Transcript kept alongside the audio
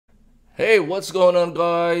Hey, what's going on,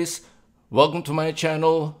 guys? Welcome to my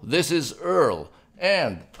channel. This is Earl,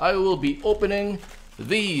 and I will be opening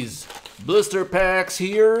these blister packs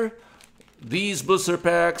here. These blister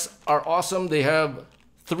packs are awesome. They have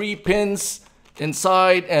 3 pins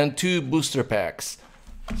inside and 2 booster packs.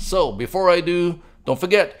 So before I do, don't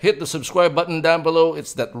forget, hit the subscribe button down below.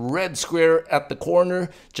 It's that red square at the corner.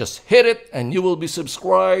 Just hit it and you will be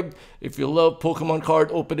subscribed. If you love Pokemon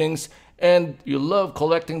card openings and you love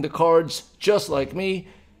collecting the cards just like me,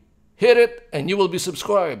 hit it and you will be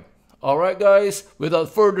subscribed. Alright guys, without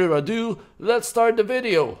further ado, let's start the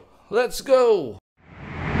video. Let's go!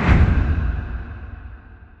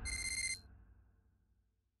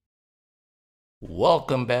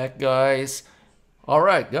 Welcome back, guys.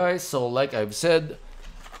 Alright guys, so like I've said,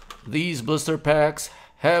 these blister packs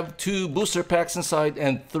have 2 booster packs inside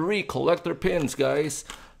and 3 collector pins, guys.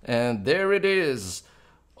 And there it is.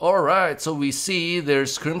 Alright, so we see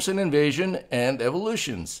there's Crimson Invasion and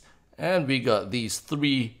Evolutions. And we got these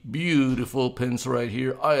 3 beautiful pins right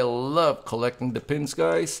here. I love collecting the pins,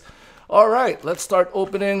 guys. Alright, let's start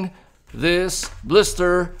opening this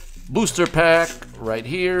blister booster pack right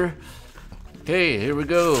here. Okay, here we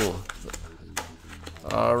go.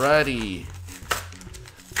 Alrighty.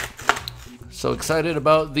 So excited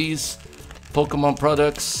about these Pokemon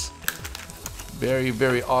products. Very,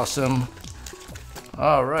 very awesome.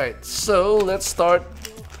 Alright, so let's start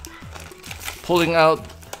pulling out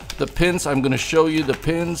the pins. I'm going to show you the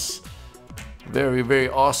pins. Very, very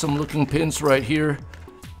awesome looking pins right here.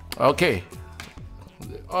 Okay.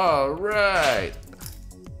 Alright.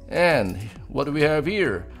 And what do we have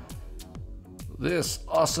here? This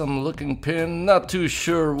awesome looking pin. Not too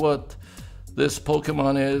sure what this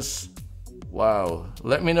Pokemon is. Wow.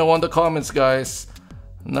 Let me know on the comments, guys.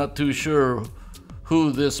 Not too sure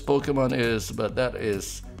who this Pokemon is, but that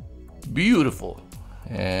is beautiful.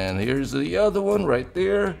 And here's the other one right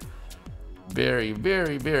there. Very,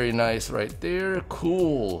 very, very nice right there.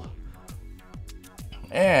 Cool.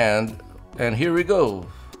 And here we go.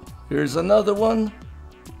 Here's another one.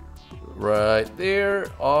 Right there.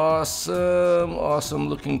 Awesome. Awesome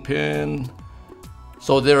looking pin.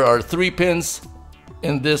 So there are 3 pins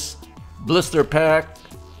in this blister pack.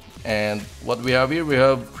 And what we have here, we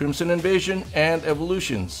have Crimson Invasion and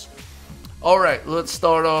Evolutions. Alright, let's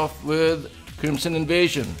start off with Crimson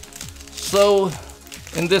Invasion. So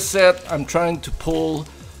in this set, I'm trying to pull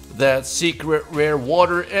that secret rare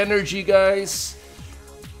water energy, guys.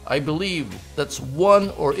 I believe that's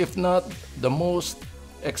one, or if not the most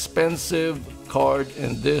expensive card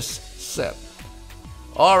in this set.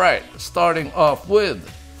 Alright, starting off with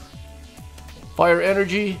Fire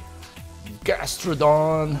Energy,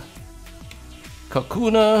 Gastrodon,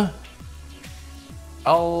 Kakuna,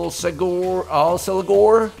 Alcelgor,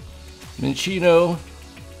 Minchino,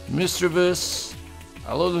 Mischievous,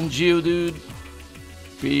 Alolan Geodude,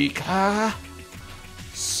 Pika,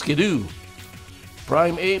 Skidoo,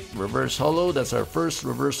 Prime Ape, Reverse Holo, that's our first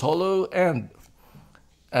Reverse Holo, and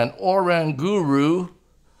an Oranguru,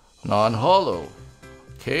 non-holo.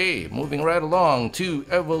 Okay, moving right along to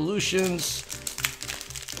Evolutions.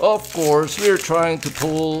 Of course, we're trying to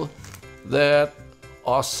pull that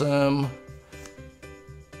awesome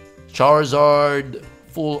Charizard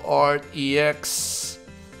Full Art EX.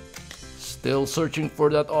 Still searching for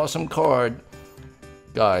that awesome card.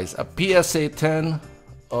 Guys, a PSA 10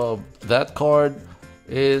 of that card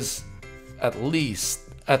is at least,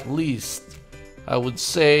 I would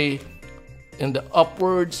say, in the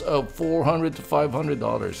upwards of $400 to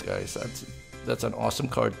 $500, guys. That's an awesome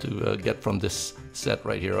card to get from this set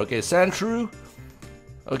right here. Okay, Sandshrew.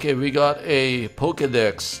 Okay, we got a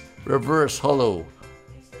Pokedex Reverse Holo.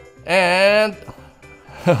 And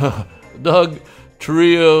Doug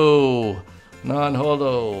Trio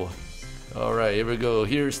non-holo. Alright, here we go.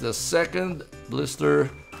 Here's the second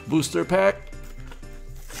blister booster pack.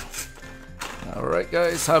 Alright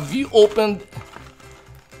guys, have you opened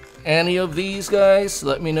any of these, guys?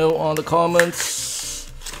 Let me know on the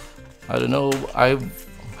comments. I don't know,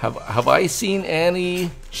 have I seen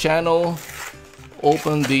any channel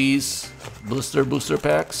open these blister booster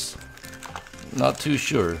packs? Not too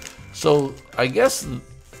sure. So I guess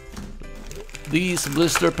these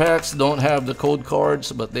blister packs don't have the code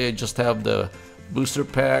cards, but they just have the booster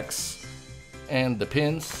packs and the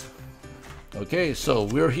pins. Okay, so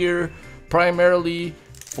we're here primarily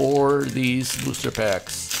for these booster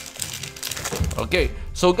packs. Okay,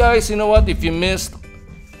 so guys, you know what? If you missed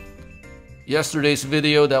yesterday's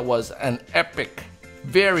video, that was an epic,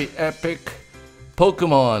 very epic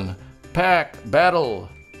Pokemon pack battle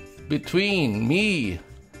between me,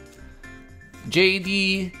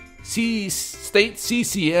 JD, State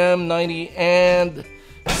CCM 90 and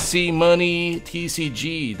C Money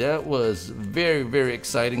TCG. That was very, very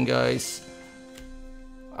exciting, guys.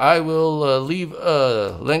 I will leave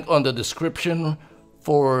a link on the description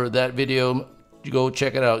for that video. Go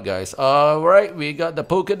check it out, guys. Alright, we got the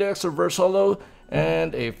Pokedex Reverse Holo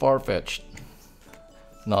and a Farfetch'd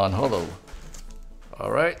non-holo.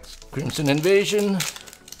 Alright, Crimson Invasion.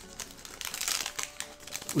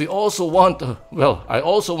 We also want to, well, I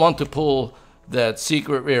also want to pull that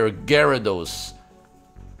secret rare Gyarados.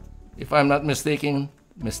 If I'm not mistaken,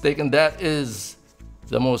 that is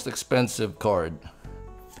the most expensive card.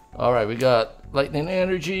 Alright, we got Lightning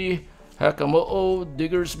Energy, Hakamo'o,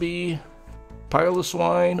 Diggersby,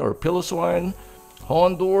 Piloswine or Piloswine,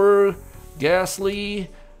 Hondor, Ghastly,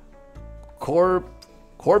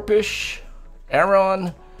 Corpish,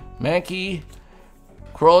 Aron, Mankey,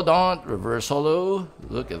 Crawdaunt, Reverse Holo.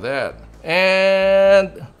 Look at that.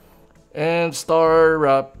 And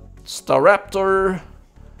Staraptor,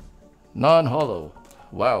 non-holo.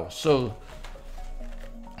 Wow. So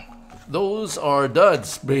those are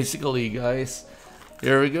duds, basically, guys.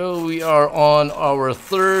 Here we go. We are on our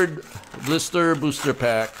third blister booster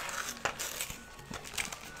pack.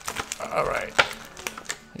 All right.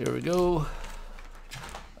 Here we go.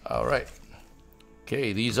 All right.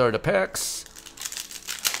 Okay, these are the packs.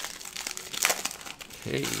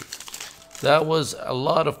 Okay. That was a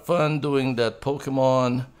lot of fun doing that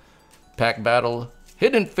Pokemon pack battle.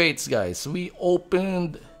 Hidden Fates, guys. We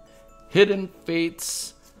opened Hidden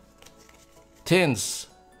Fates tins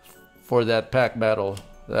for that pack battle.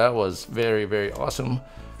 That was very, very awesome.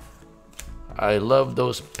 I love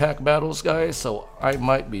those pack battles, guys, so I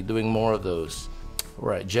might be doing more of those.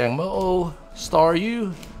 Alright, Jangmo-O,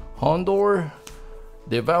 Staryu, Hondor,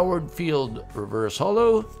 Devoured Field Reverse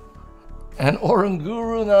Holo, and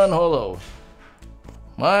Oranguru non-holo.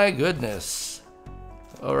 My goodness.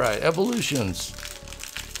 Alright, evolutions.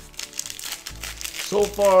 So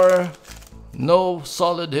far, no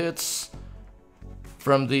solid hits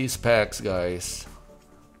from these packs, guys.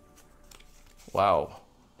 Wow.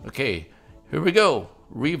 Okay, here we go.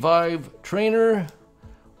 Revive Trainer,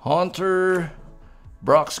 Haunter,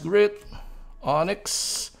 Brock's Grit,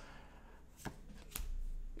 Onyx,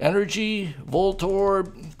 Energy,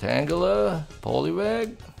 Voltorb, Tangela,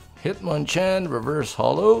 Poliwag, Hitmonchan Reverse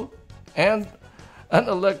Holo, and an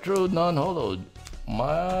Electro non-holo.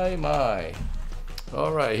 My.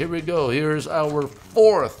 Alright, here we go. Here's our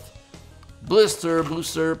fourth blister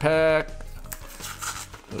booster pack.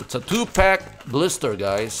 It's a 2-pack blister,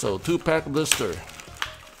 guys. So 2-pack blister.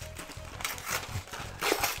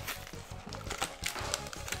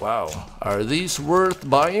 Wow. Are these worth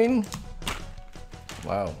buying?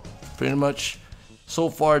 Wow. Pretty much so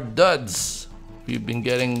far duds. We've been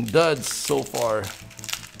getting duds so far.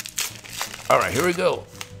 Alright, here we go.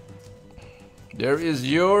 There is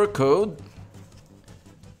your code.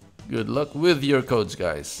 Good luck with your codes,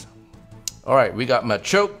 guys. Alright, we got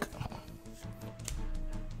Machoke,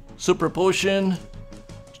 Super Potion,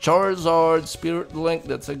 Charizard, Spirit Link,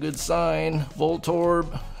 that's a good sign,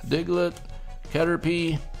 Voltorb, Diglett,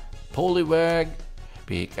 Caterpie, Poliwag,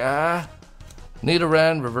 Pika,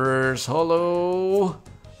 Nidoran Reverse Holo,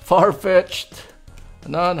 Farfetch'd,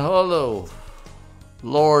 non-holo.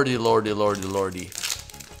 Lordy.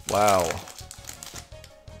 Wow.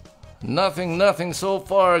 Nothing so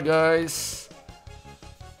far, guys.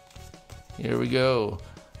 Here we go.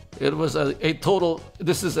 It was a total,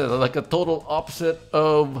 this is like a total opposite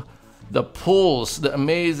of the pulls, the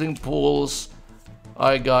amazing pulls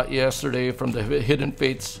I got yesterday from the Hidden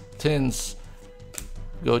Fates tins.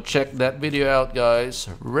 Go check that video out, guys.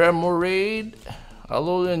 Remoraid,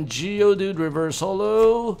 Alolan Geodude Reverse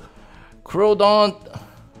Holo, Crawdaunt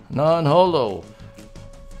non-holo.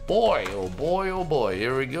 Boy, oh boy,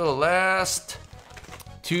 here we go. Last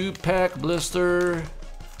 2-pack blister.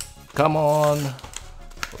 Come on.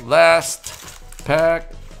 Last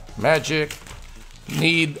pack magic.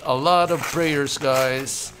 Need a lot of prayers,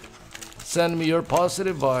 guys. Send me your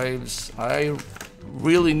positive vibes. I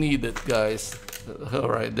really need it, guys.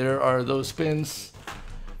 Alright, there are those pins.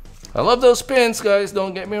 I love those pins, guys,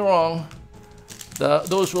 don't get me wrong.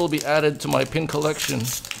 Those will be added to my pin collection.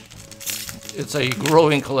 It's a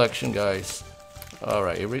growing collection, guys.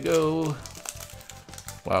 Alright, here we go.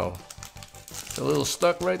 Wow. It's a little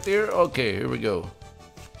stuck right there. Okay, here we go.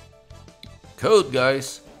 Code,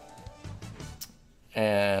 guys.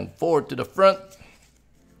 And forward to the front.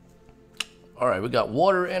 Alright, we got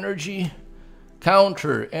Water Energy,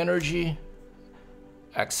 Counter Energy,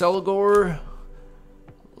 Accelgor,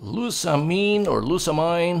 Lusamine or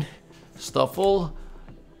Lusamine, Stuffle,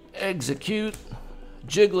 Execute,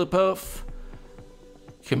 Jigglypuff,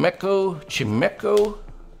 Chimeco,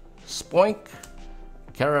 Spoink,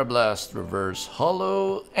 Carablast Reverse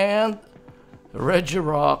Hollow, and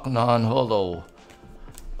Regirock non-holo.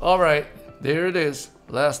 Alright, there it is.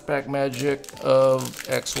 Last pack magic of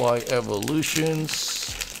XY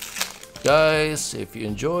Evolutions. Guys, if you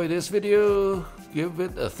enjoy this video, give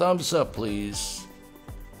it a thumbs up please.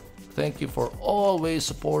 Thank you for always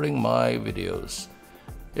supporting my videos.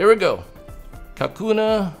 Here we go.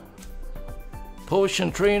 Kakuna,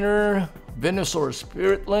 Potion Trainer, Venusaur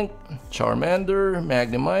Spirit Link, Charmander,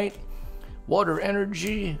 Magnemite, Water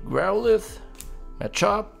Energy, Growlithe,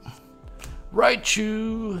 Machop,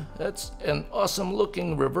 Raichu, that's an awesome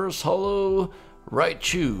looking reverse hollow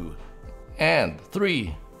Raichu. And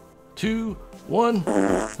 3, 2, 1.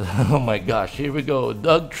 Oh my gosh, here we go.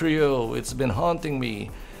 Doug Trio, it's been haunting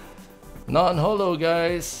me. Non-holo,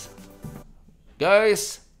 guys.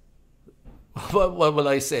 Guys, what will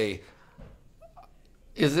I say?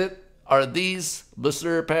 Are these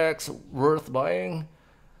blister packs worth buying?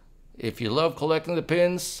 If you love collecting the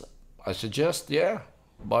pins, I suggest, yeah,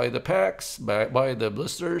 buy the packs, buy the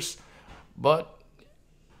blisters, but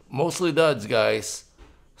mostly duds, guys.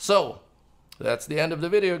 So, that's the end of the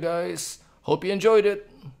video, guys. Hope you enjoyed it.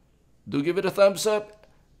 Do give it a thumbs up,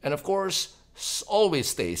 and of course, always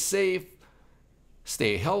stay safe,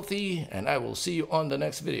 stay healthy, and I will see you on the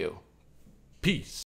next video. Peace.